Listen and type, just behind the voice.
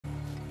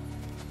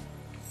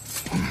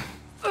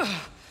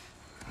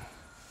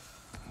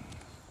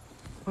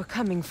We're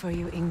coming for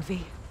you, Yngvi.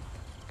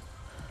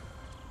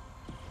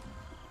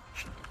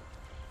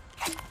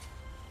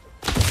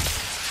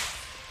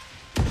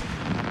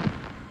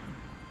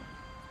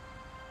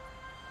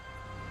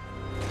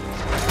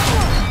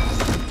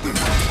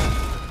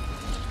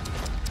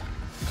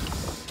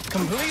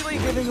 Completely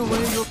giving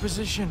away your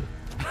position.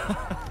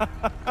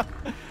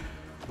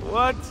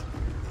 What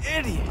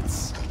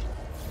idiots.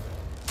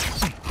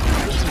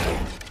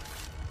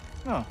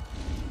 Oh.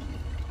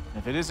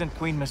 If it isn't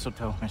Queen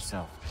Mistletoe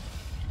herself.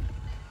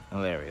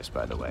 Hilarious,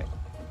 by the way.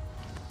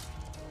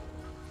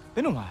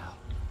 Been a while.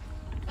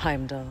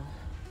 Heimdall.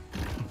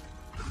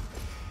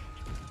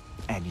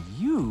 And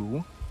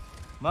you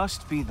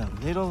must be the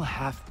little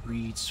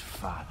half-breed's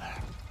father.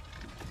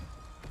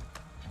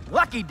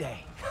 Lucky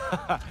day!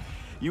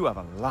 You have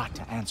a lot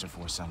to answer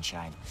for,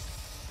 Sunshine.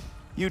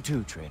 You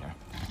too, traitor.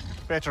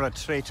 Better a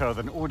traitor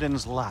than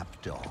Odin's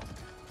lapdog.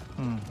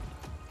 The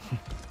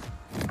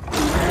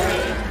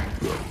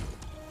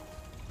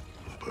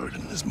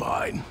burden is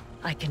mine.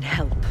 I can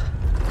help.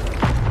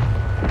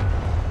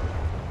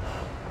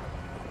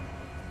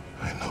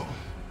 I know.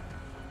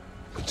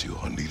 But you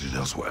are needed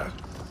elsewhere.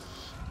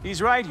 He's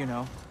right, you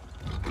know.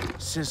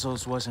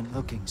 Sizzles wasn't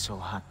looking so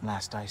hot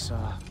last I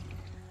saw.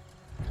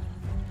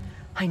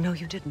 I know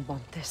you didn't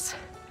want this,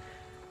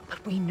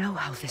 but we know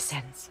how this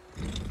ends.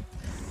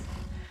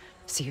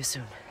 See you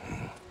soon.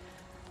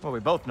 Well, we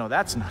both know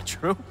that's not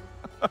true.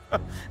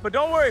 But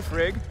don't worry,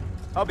 Frigg.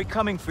 I'll be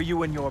coming for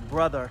you and your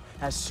brother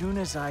as soon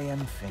as I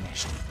am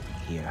finished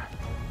here.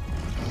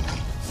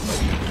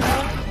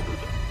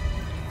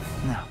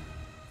 Now,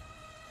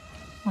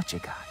 what you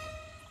got?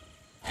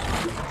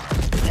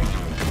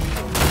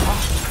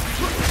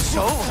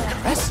 So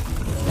aggressive.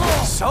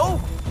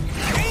 So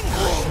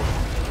angry.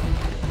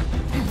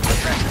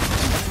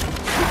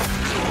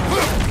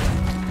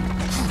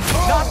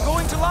 Not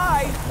going to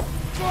lie.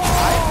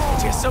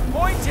 I'm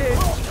disappointed.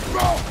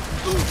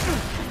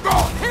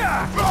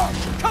 Here!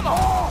 Come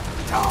on!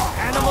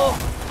 Animal!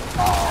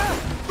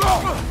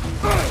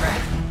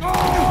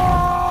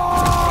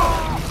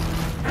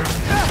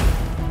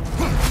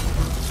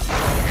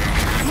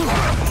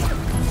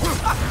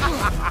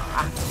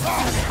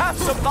 Have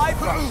some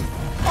life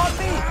on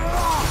me!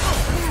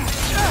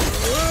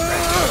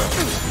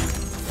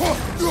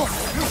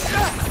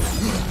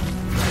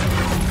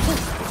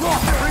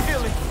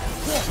 Really?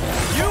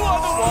 You are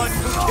the one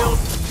who killed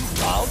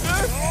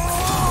Baldur?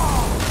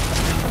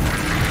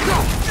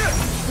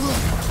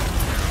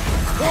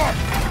 Whoa!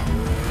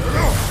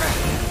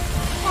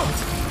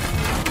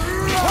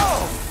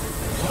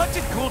 What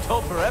did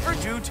Gulltoppr ever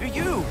do to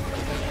you?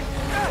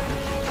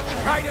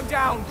 Write him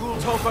down,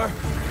 Gulltoppr!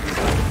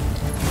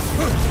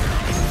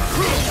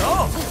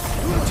 Oh!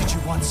 Did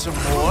you want some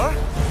more?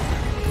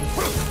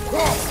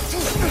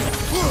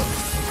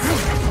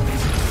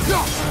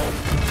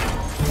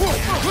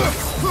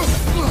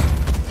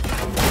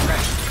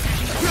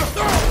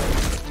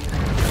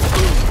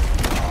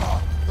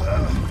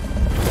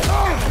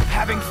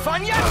 Having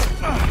fun yet?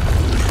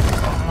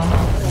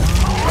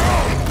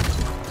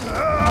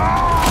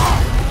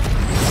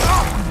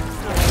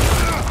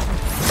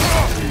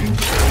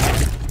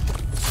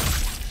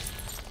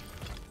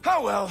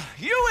 Oh well,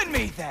 you and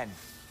me then.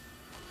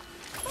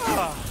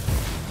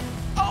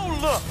 Oh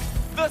look,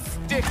 the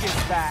stick is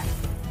back.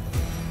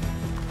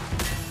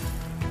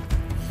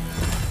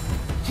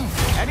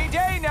 Any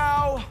day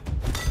now.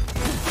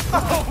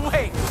 Oh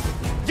wait,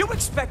 you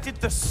expected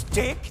the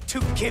stick to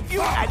give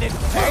you an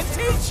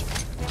advantage?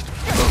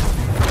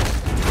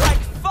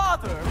 Like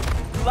father,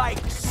 like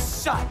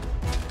son.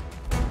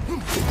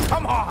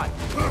 Come on,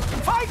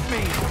 fight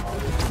me!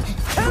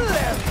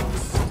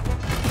 Hilarious!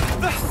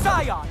 The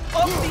scion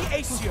of the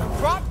Aesir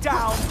brought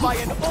down by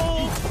an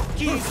old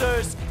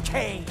geezer's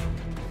cane.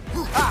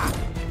 Ah!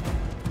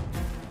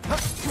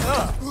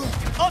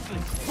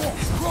 Ugly!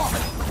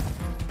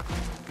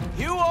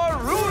 You are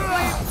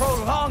rudely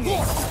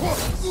prolonging.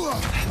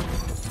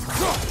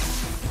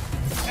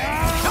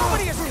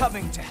 Nobody is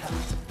coming to help.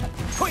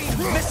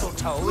 Queen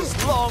Mistletoe is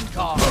long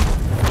gone.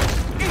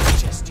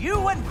 It's just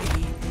you and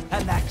me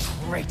and that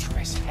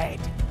traitorous head.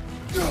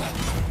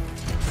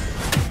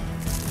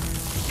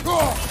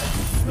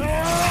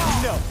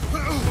 No.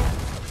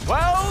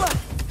 Well,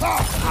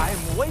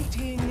 I'm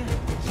waiting.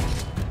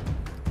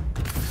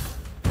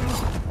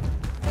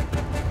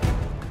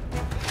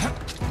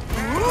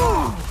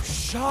 Ooh,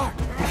 sharp.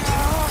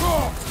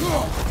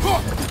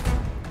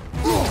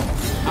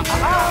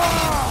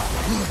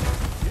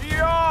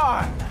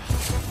 Yawn.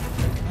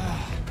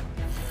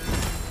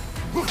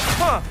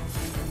 Huh.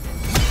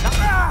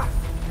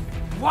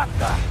 What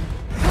the?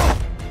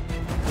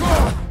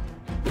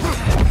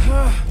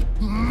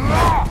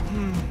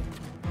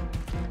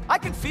 I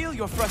can feel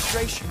your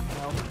frustration, you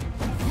know.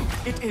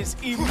 It is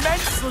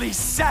immensely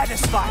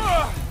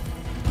satisfying.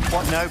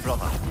 What now,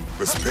 brother?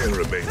 The spear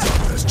remains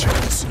our best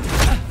chance.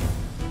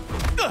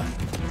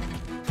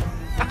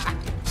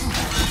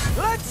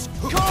 Let's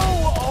go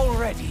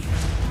already.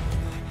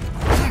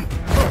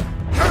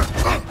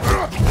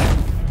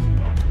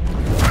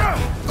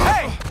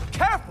 Hey,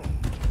 careful!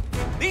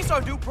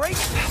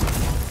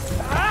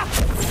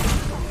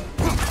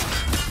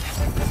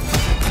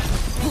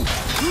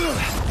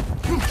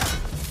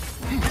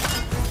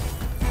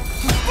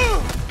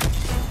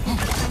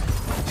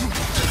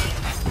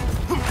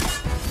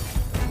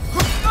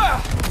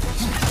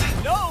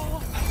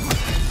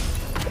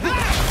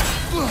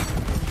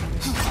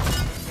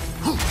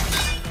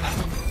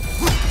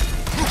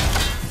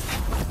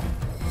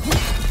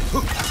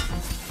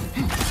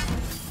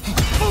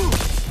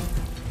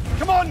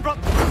 Come on,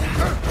 brother!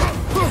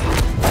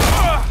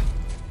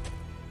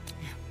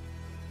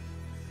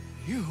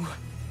 You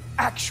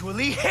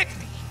actually hit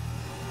me!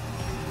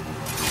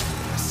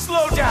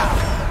 Slow down!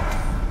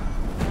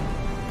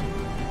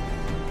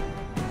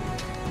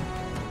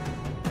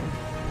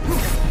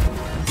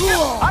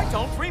 I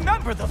don't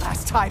remember the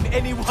last time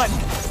anyone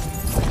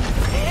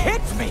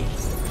hit me!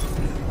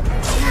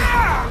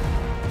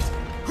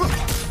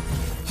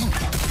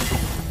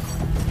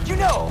 You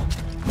know,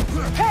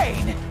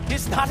 pain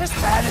is not as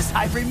bad as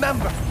I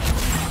remember.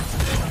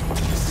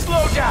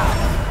 Slow down!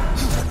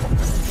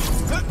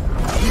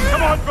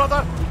 Come on,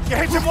 brother! You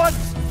hit him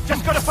once!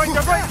 Just gotta find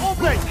the right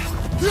opening!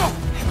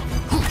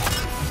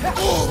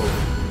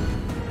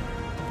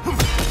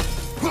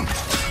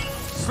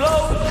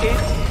 Slow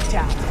it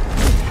down.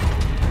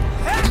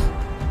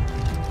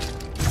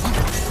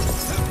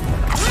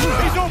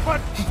 He's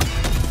open!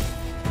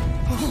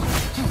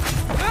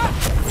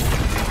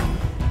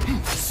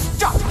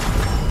 Stop!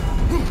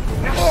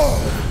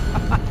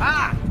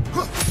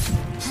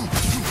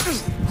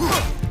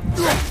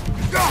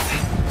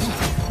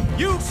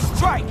 You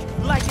strike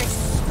like a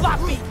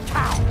sloppy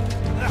cow!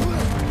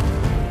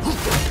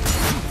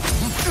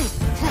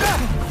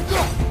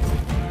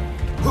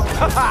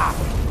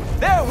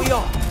 There we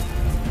are!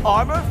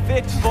 Armor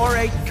fit for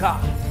a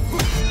cop.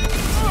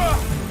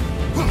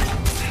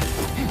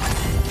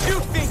 You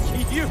think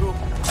you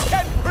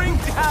can bring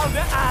down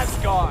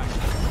Asgard?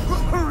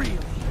 Really?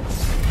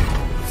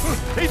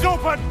 He's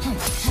open!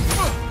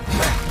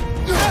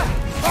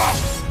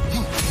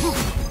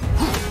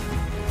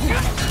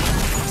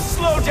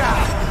 Slow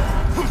down!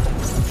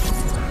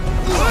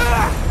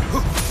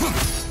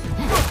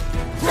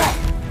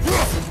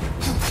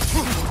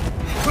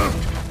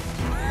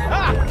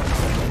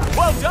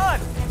 Well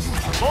done!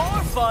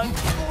 More fun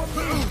for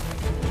me!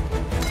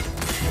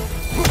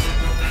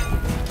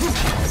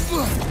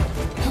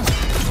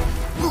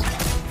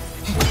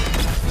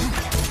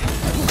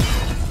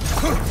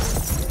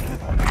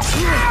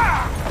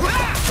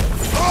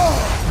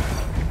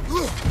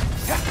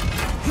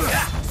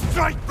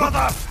 Strike,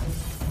 brother!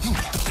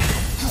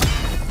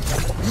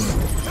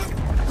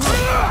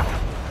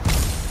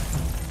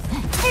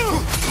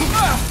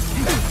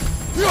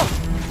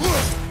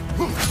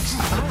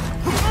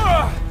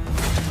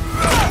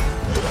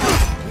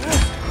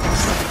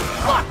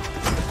 Look!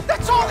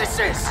 That's all this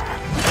is!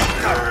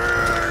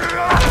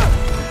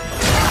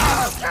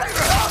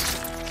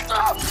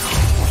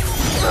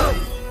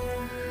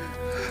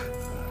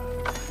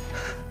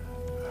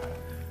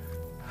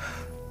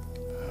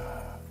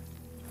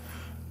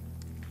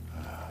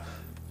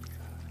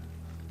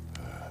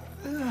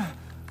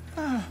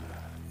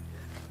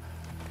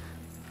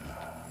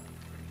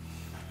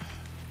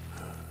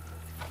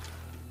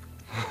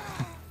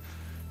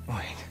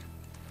 Wait.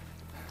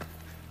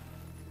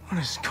 What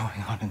is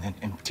going on in that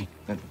empty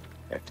little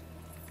head?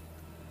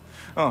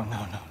 Oh,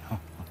 no.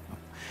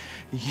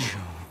 You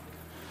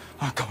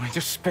are going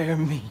to spare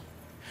me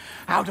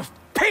out of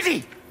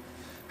pity!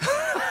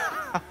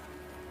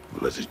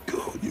 Let it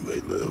go, you may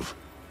live.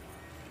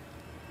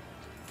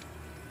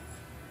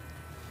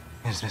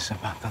 Is this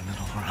about the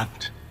little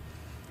runt?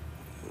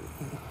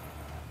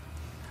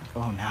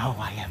 Oh, now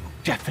I am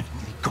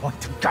definitely going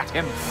to gut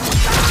him.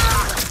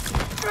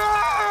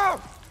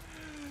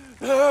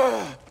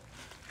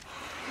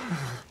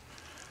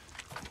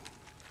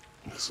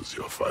 This is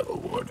your final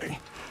warning.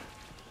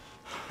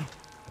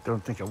 I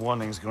don't think a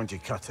warning's going to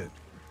cut it.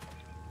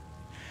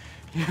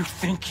 You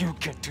think you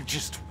get to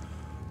just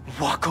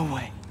walk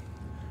away?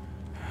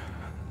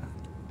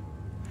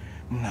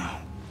 No.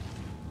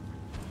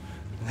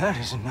 That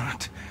is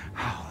not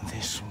how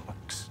this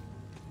works.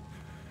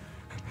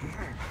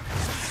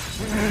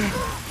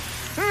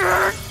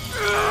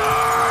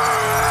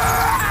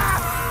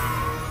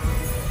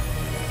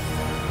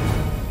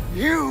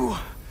 You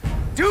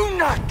do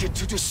not get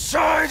to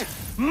decide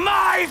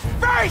my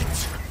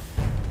fate!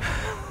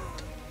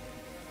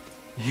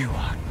 You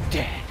are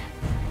dead,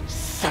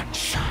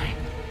 sunshine.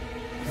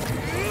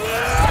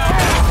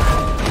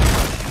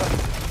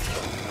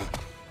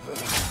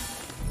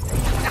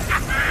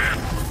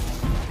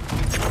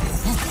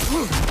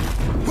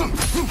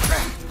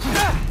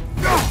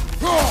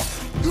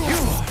 You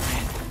are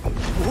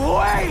in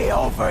way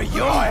over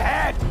your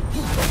head!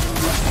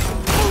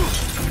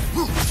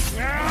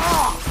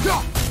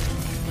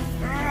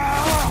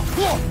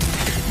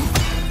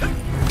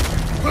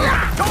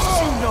 Don't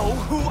you know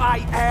who I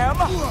am?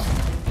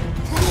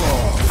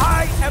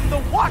 I am the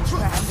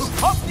Watchman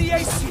of the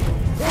Aesir,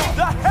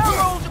 the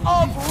Herald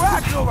of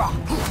Ragnarok.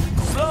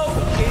 Slow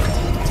it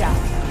down.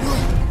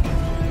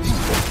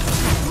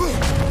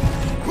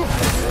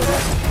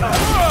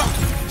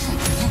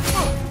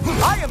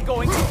 I am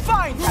going to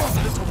find that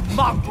little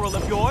mongrel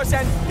of yours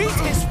and beat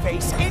his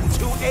face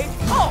into a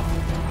pulp.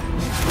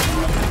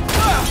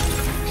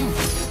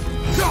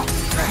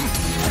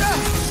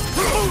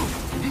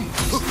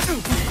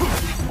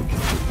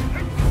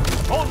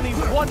 Only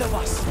one of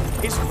us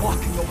is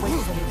walking away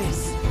from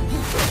this.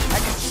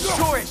 And it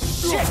sure as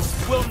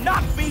shit will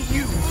not be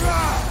you!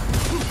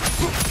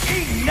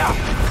 Enough!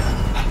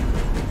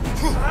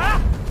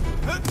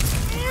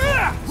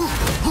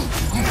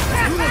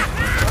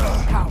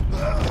 How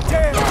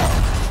dare you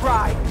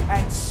try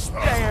and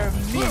spare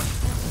me!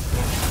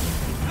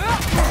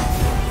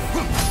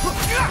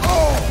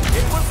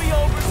 It will be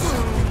over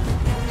soon.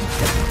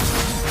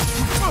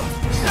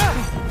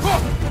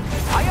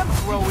 I am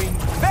growing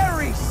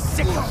very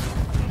sick of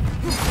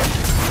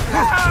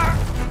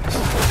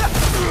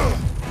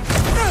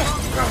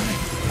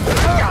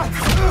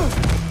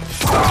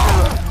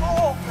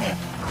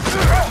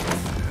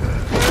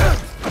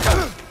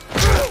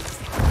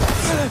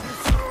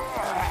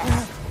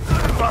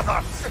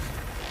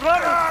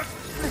Brothers!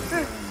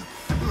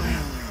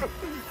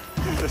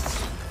 This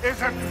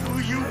isn't who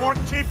you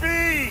want to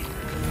be!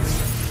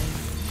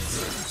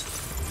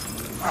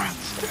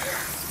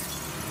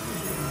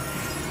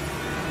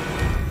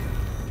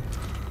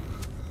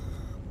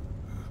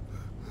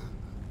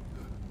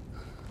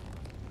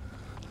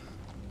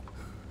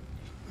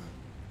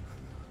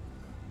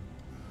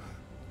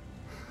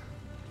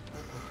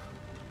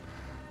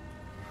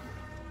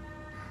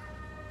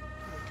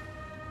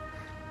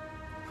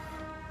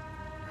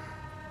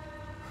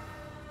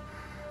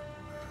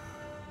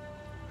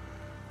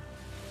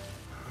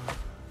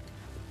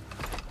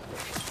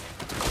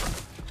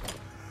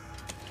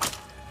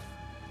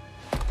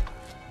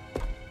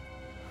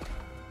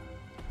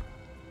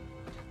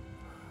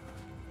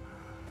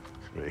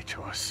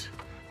 Kratos,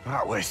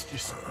 that was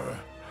just...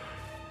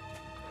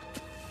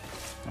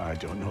 I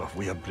don't know if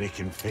we are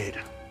breaking fate,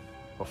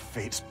 or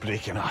fate's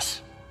breaking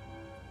us.